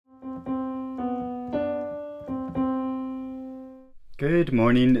Good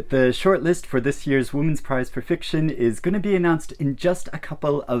morning. The shortlist for this year's Women's Prize for Fiction is going to be announced in just a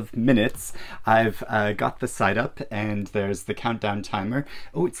couple of minutes. I've got the site up and there's the countdown timer.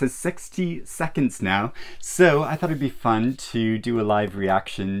 Oh, it says 60 seconds now. So I thought it'd be fun to do a live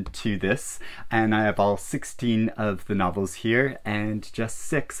reaction to this. And I have all 16 of the novels here and just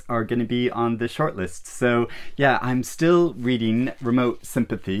 6 are going to be on the shortlist. So yeah, I'm still reading Remote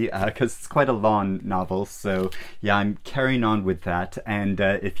Sympathy because it's quite a long novel. So yeah, I'm carrying on with that. And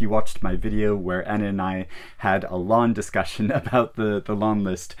if you watched my video where Anna and I had a long discussion about the long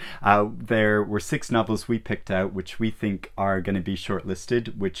list, there were 6 novels we picked out which we think are going to be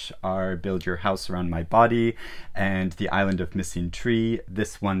shortlisted, which are Build Your House Around My Body, and The Island of Missing Tree,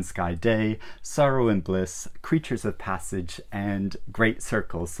 This One Sky Day, Sorrow and Bliss, Creatures of Passage, and Great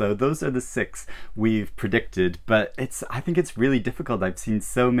Circle. So those are the 6 we've predicted, but I think it's really difficult. I've seen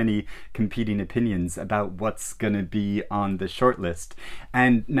so many competing opinions about what's going to be on the shortlist.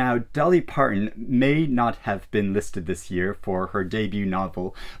 And now Dolly Parton may not have been listed this year for her debut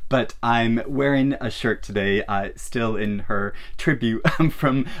novel, but I'm wearing a shirt today still in her tribute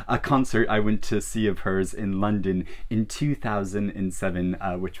from a concert I went to see of hers in London in 2007,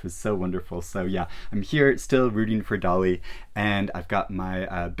 which was so wonderful. So yeah, I'm here still rooting for Dolly, and I've got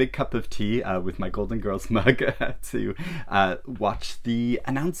my big cup of tea with my Golden Girls mug to watch the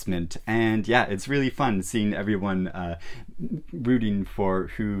announcement. And yeah, it's really fun seeing everyone rooting for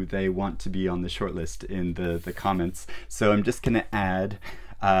who they want to be on the shortlist in the comments. So I'm just gonna add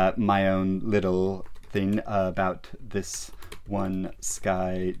my own little thing about This One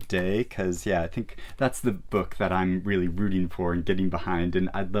Sky Day, because yeah, I think that's the book that I'm really rooting for and getting behind, and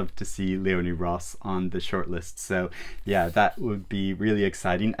I'd love to see Leonie Ross on the shortlist. So yeah, that would be really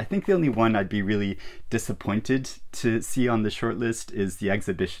exciting. I think the only one I'd be really disappointed to see on the shortlist is The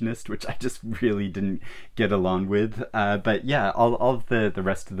Exhibitionist, which I just really didn't get along with. But yeah, all of the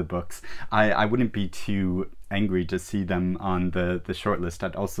rest of the books, I wouldn't be too angry to see them on the shortlist.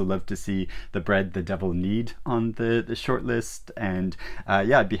 I'd also love to see The Bread the Devil Knead on the shortlist, and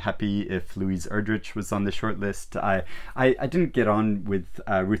yeah, I'd be happy if Louise Erdrich was on the shortlist. I didn't get on with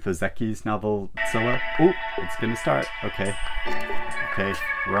Ruth Ozeki's novel Zoa. Oh, it's gonna start. Okay,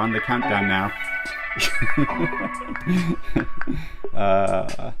 we're on the countdown now.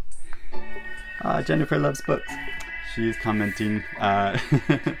 Jennifer loves books. She's commenting,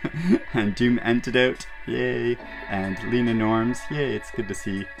 and Doom Antidote, yay, and Lena Norms, yay. It's good to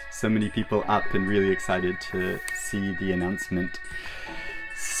see so many people up and really excited to see the announcement.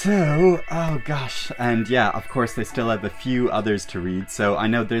 So, oh gosh, and yeah, of course they still have a few others to read, so I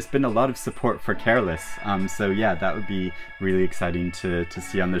know there's been a lot of support for Careless, so yeah, that would be really exciting to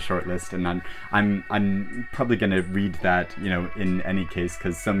see on the shortlist, and I'm probably going to read that, you know, in any case,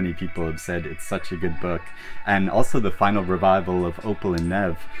 because so many people have said it's such a good book. And also the final revival of Opal and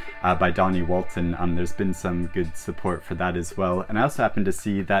Nev by Donnie Walton, there's been some good support for that as well. And I also happen to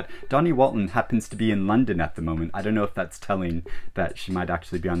see that Donnie Walton happens to be in London at the moment. I don't know if that's telling that she might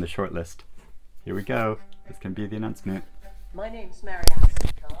actually be on the shortlist. Here we go. This can be the announcement. My name's Mary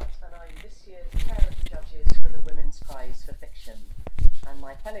Ascott, and I'm this year's pair of judges for the Women's Prize for Fiction. And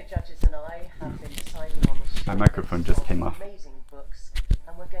my fellow judges and I have been deciding on the my microphone just came off. Amazing books,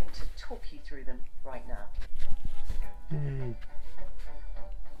 and we're going to talk you through them right now. Yay.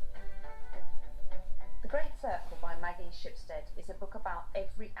 The Great Circle by Maggie Shipstead is a book about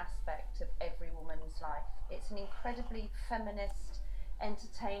every aspect of every woman's life. It's an incredibly feminist,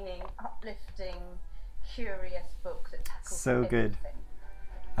 entertaining, uplifting, curious book that tackles so good. everything.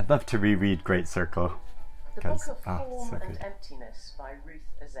 I'd love to reread Great Circle. The book of Form so and Emptiness by Ruth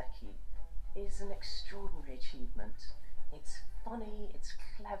Ozeki is an extraordinary achievement. It's funny, it's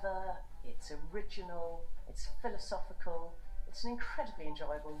clever, it's original, it's philosophical, it's an incredibly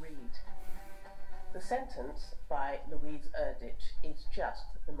enjoyable read. The Sentence by Louise Erdrich is just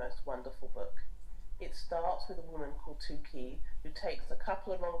the most wonderful book. It starts with a woman called Tuki who takes a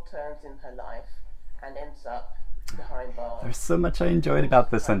couple of wrong turns in her life and ends up behind bars. There's so much I enjoyed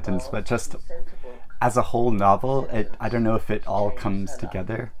about The Sentence, but just as a whole novel, I don't know if it all comes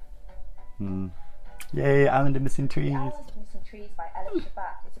together. Yay, Island of Missing Trees. The Island of Missing Trees by Elif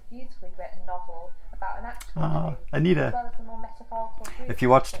Shafak is a beautifully written novel about an actual Anita. as well as the more metaphorical If you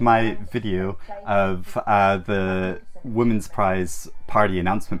watched my video of the Women's Prize party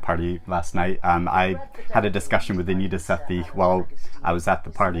announcement party last night, I had a discussion with Anita Sethi while I was at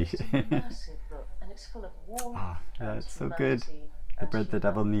the party. Yeah, it's so good. The Bread the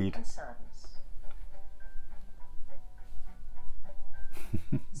Devil Knead.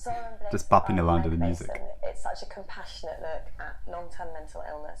 Just bopping along to the music. It's such a compassionate look at long-term mental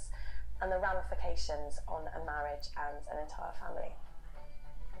illness and the ramifications on a marriage and an entire family.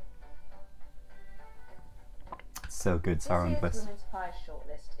 So good, Sorrow and This Bliss. year's Women's Prize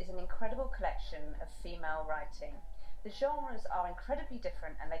Shortlist is an incredible collection of female writing. The genres are incredibly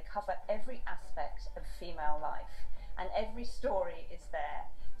different and they cover every aspect of female life, and every story is there.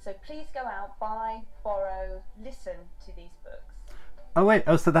 So please go out, buy, borrow, listen to these books. Oh wait,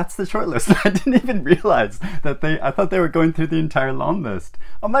 oh, so that's the shortlist. I didn't even realize that I thought they were going through the entire long list.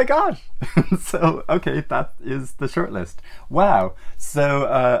 Oh my gosh. So, okay, that is the shortlist. Wow. So,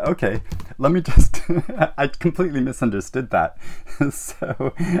 okay, let me just, I completely misunderstood that.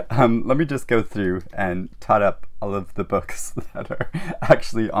 So, let me just go through and tot up all of the books that are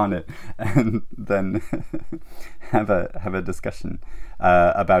actually on it, and then have a discussion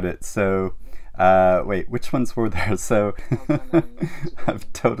about it. So, wait, which ones were there? So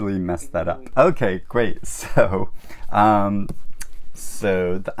I've totally messed that up. Okay, great. So,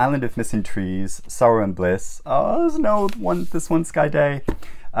 so The Island of Missing Trees, Sorrow and Bliss. Oh, there's no one. This one, Sky Day.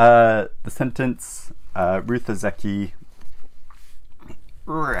 The Sentence, Ruth Ozeki.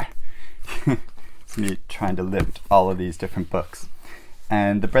 It's me trying to lift all of these different books.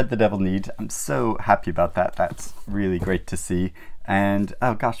 And The Bread the Devil Knead. I'm so happy about that. That's really great to see. And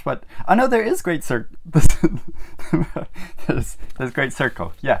oh gosh, what? Oh no, there is Great Circle. there's Great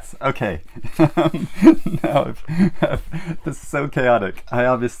Circle. Yes. Okay. No, this is so chaotic. I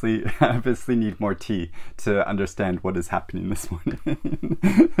obviously need more tea to understand what is happening this morning.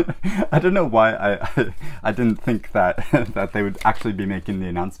 I don't know why I didn't think that that they would actually be making the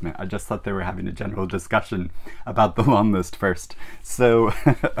announcement. I just thought they were having a general discussion about the long list first. So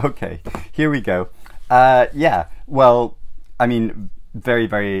okay, here we go. Yeah. Well, I mean, very,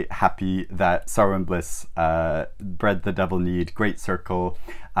 very happy that Sorrow and Bliss, Bread the Devil Knead, Great Circle,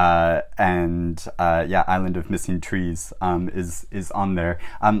 and yeah, Island of Missing Trees is on there.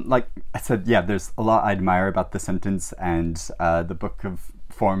 Like I said, yeah, there's a lot I admire about The Sentence and the Book of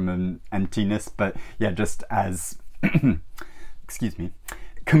Form and Emptiness, but yeah, just as, excuse me,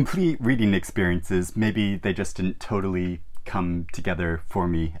 complete reading experiences, maybe they just didn't totally come together for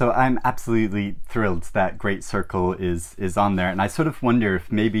me. So I'm absolutely thrilled that Great Circle is on there, and I sort of wonder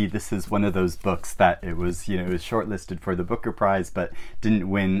if maybe this is one of those books that it was, you know, it was shortlisted for the Booker Prize but didn't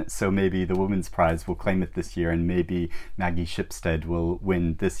win, so maybe the Women's Prize will claim it this year, and maybe Maggie Shipstead will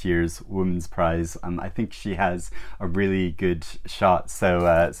win this year's Women's Prize. I think she has a really good shot,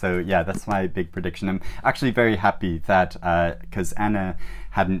 so so yeah, that's my big prediction. I'm actually very happy that because Anna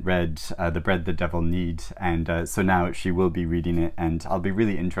hadn't read The Bread the Devil Knead, and so now she will be reading it, and I'll be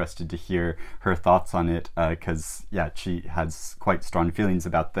really interested to hear her thoughts on it, because yeah, she has quite strong feelings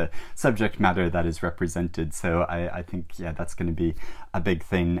about the subject matter that is represented, so I think yeah, that's going to be a big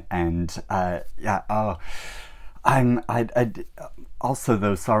thing. And yeah, oh, I also,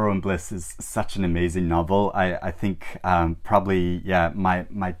 though, Sorrow and Bliss is such an amazing novel. I think probably, yeah,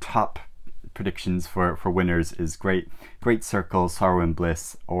 my top predictions for winners is Great Circle, Sorrow and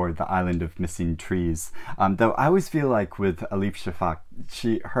Bliss, or The Island of Missing Trees. Though I always feel like with Elif Shafak,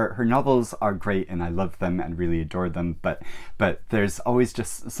 her novels are great and I love them and really adore them, but there's always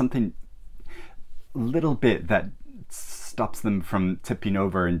just something little bit that stops them from tipping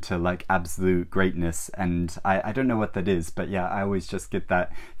over into like absolute greatness, and I don't know what that is, but yeah, I always just get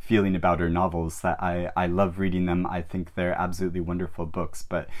that feeling about her novels that I love reading them. I think they're absolutely wonderful books,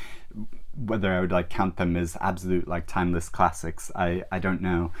 but whether I would like count them as absolute like timeless classics, I don't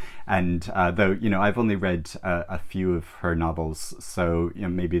know. And though, you know, I've only read a few of her novels, so you know,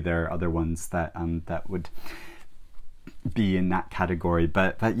 maybe there are other ones that that would be in that category,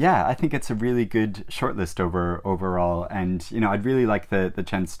 but yeah, I think it's a really good shortlist overall, and you know, I'd really like the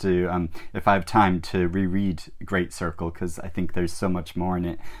chance to if I have time to reread Great Circle, because I think there's so much more in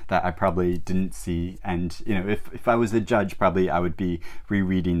it that I probably didn't see, and you know, if I was a judge, probably I would be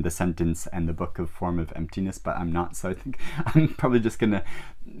rereading The Sentence and the Book of Form of Emptiness, but I'm not, so I think I'm probably just gonna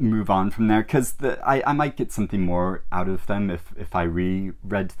move on from there, because I might get something more out of them if I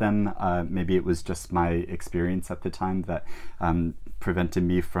reread them. Maybe it was just my experience at the time that prevented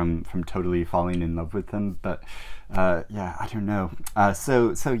me from totally falling in love with them, but yeah, I don't know.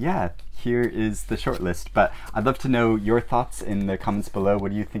 So yeah, here is the shortlist, but I'd love to know your thoughts in the comments below. What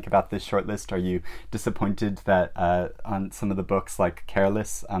do you think about this shortlist? Are you disappointed that on some of the books like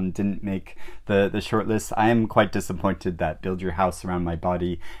Careless didn't make the shortlist? I am quite disappointed that Build Your House Around My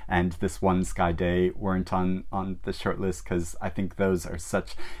Body and This One Sky Day weren't on the shortlist, because I think those are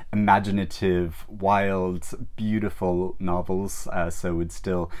such imaginative, wild, beautiful novels, so would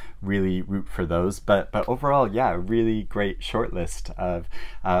still really root for those. But overall, yeah, a really great shortlist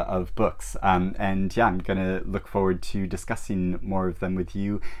of books. And yeah, I'm gonna look forward to discussing more of them with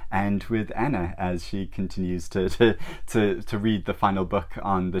you and with Anna as she continues to read the final book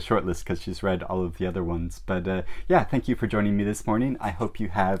on the shortlist, because she's read all of the other ones. But yeah, thank you for joining me this morning. I hope you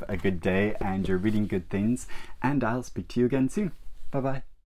have a good day and you're reading good things, and I'll speak to you again soon. Bye bye.